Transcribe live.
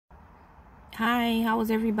Hi, how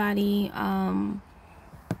was everybody?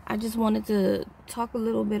 I just wanted to talk a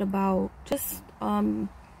little bit about just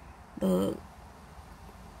the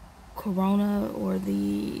corona or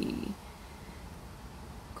the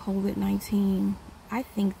COVID-19. I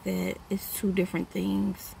think that it's two different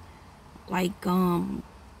things. Like you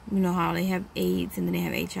know how they have AIDS and then they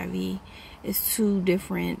have HIV. It's two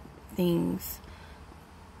different things.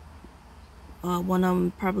 One of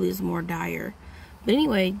them probably is more dire. But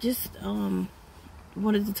anyway, just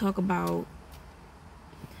wanted to talk about,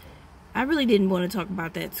 I really didn't want to talk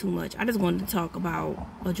about that too much. I just wanted to talk about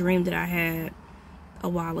a dream that I had a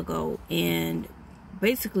while ago. And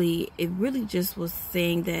basically, it really just was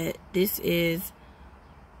saying that this is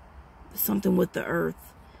something with the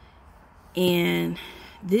earth. And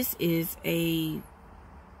this is a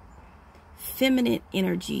feminine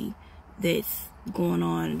energy that's going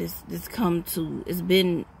on. This come to, it's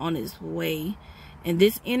been on its way. And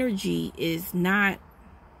this energy is not,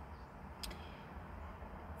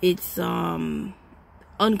 it's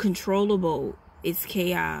uncontrollable. It's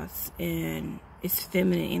chaos and it's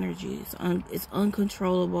feminine energy. It's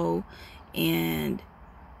uncontrollable, and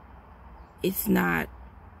it's not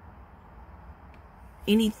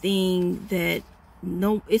anything that,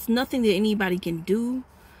 it's nothing that anybody can do.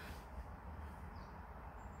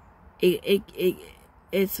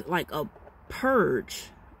 It's like a purge.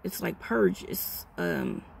 It's like purge. It's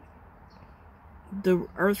the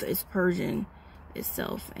earth is purging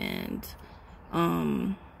itself, and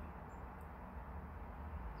I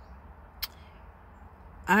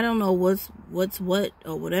don't know what's what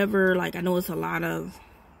or whatever. Like, I know it's a lot of,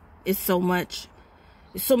 it's so much,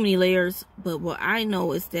 it's so many layers, but what I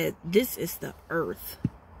know is that this is the earth.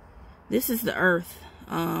 This is the earth,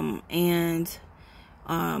 and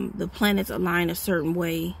the planets align a certain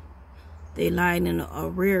way. They align in a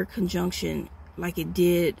rare conjunction like it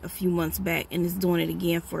did a few months back, and it's doing it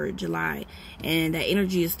again for July, and that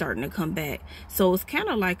energy is starting to come back. So it's kind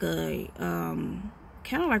of like a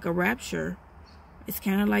rapture. It's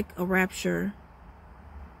kind of like a rapture,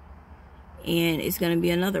 and it's going to be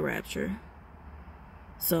another rapture.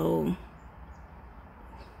 So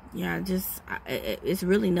yeah, it's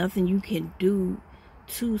really nothing you can do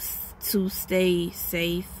to stay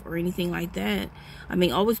safe or anything like that. I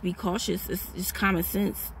mean, always be cautious. It's just common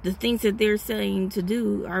sense. The things that they're saying to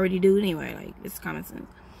do, I already do anyway. Like, it's common sense.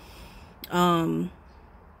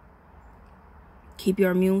 Keep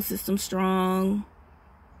your immune system strong.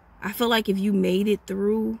 I feel like if you made it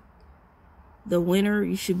through the winter,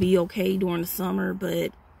 you should be okay during the summer.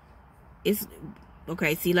 But it's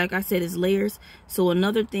okay. See, like I said, it's layers. So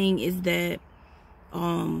another thing is that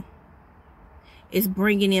it's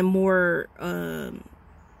bringing in more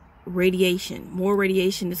radiation. More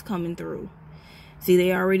radiation is coming through. See,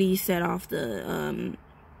 they already set off the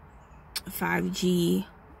 5G,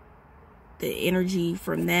 the energy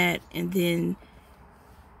from that, and then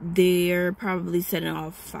they're probably setting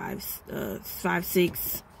off 5,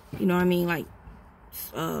 6, you know what I mean, like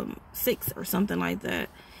 6 or something like that.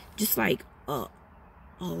 Just like a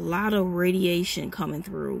lot of radiation coming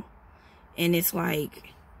through, and it's like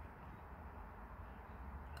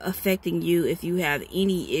affecting you if you have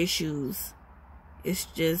any issues. It's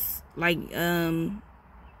just like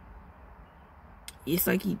it's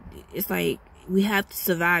like we have to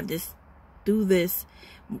survive this, through this.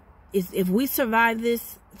 If we survive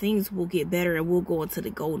this, things will get better and we'll go into the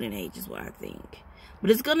golden age, is what I think. But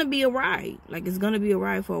it's gonna be a ride. Like, it's gonna be a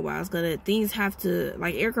ride for a while. Things have to,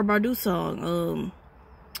 like Erykah Badu song,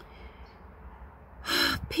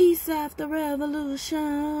 peace after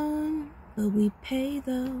revolution, but we pay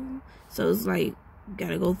though. So it's like,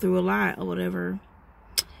 gotta go through a lot or whatever,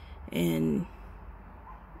 and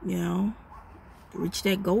you know, reach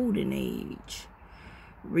that golden age.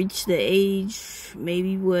 Reach the age,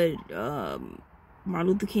 maybe what Martin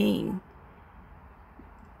Luther King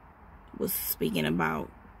was speaking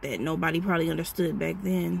about, that nobody probably understood back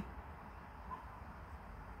then.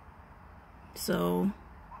 So,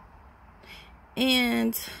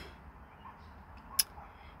 and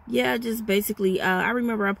yeah, just basically, I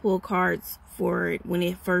remember I pulled cards for it when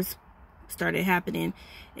it first started happening,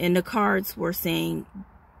 and the cards were saying,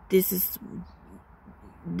 this is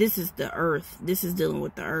the earth. This is dealing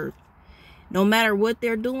with the earth. No matter what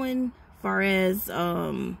they're doing, far as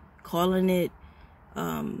calling it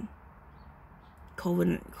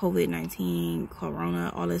COVID-19,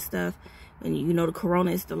 corona, all this stuff. And you know, the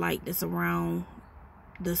corona is the light that's around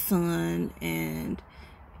the sun, and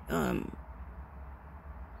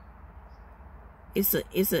it's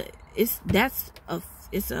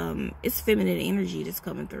feminine energy that's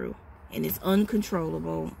coming through, and it's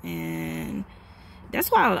uncontrollable, and That's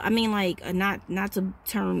why, I mean, like, not to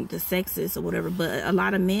turn the sexist or whatever, but a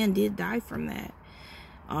lot of men did die from that.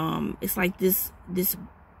 It's like this,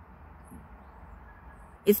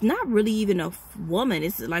 it's not really even a woman.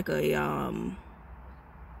 It's like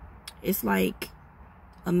it's like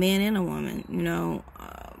a man and a woman, you know,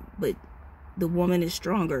 but the woman is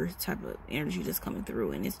stronger type of energy just coming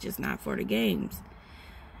through, and it's just not for the games.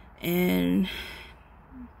 And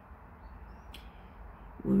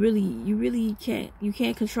you really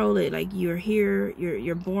can't control it. Like, you're here,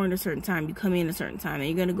 you're born a certain time, you come in a certain time, and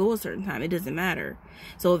you're gonna go a certain time. It doesn't matter.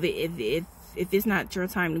 So if it's not your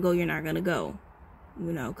time to go, you're not gonna go,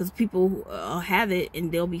 you know, because people have it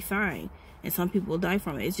and they'll be fine, and some people will die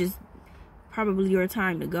from it. It's just probably your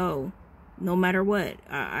time to go, no matter what.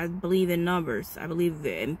 I believe in numbers. I believe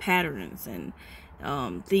in patterns, and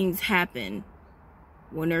things happen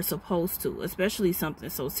when they're supposed to, especially something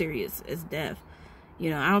so serious as death. You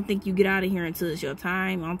know, I don't think you get out of here until it's your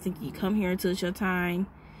time. I don't think you come here until it's your time.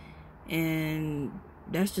 And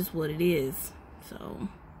that's just what it is. So,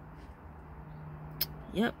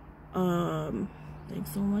 yep.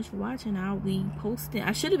 Thanks so much for watching. I'll be posting.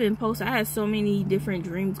 I should have been posting. I had so many different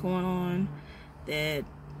dreams going on that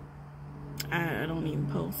I don't even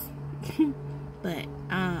post. But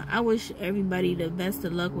I wish everybody the best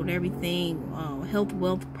of luck with everything. Health,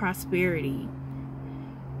 wealth, prosperity.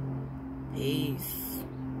 Peace.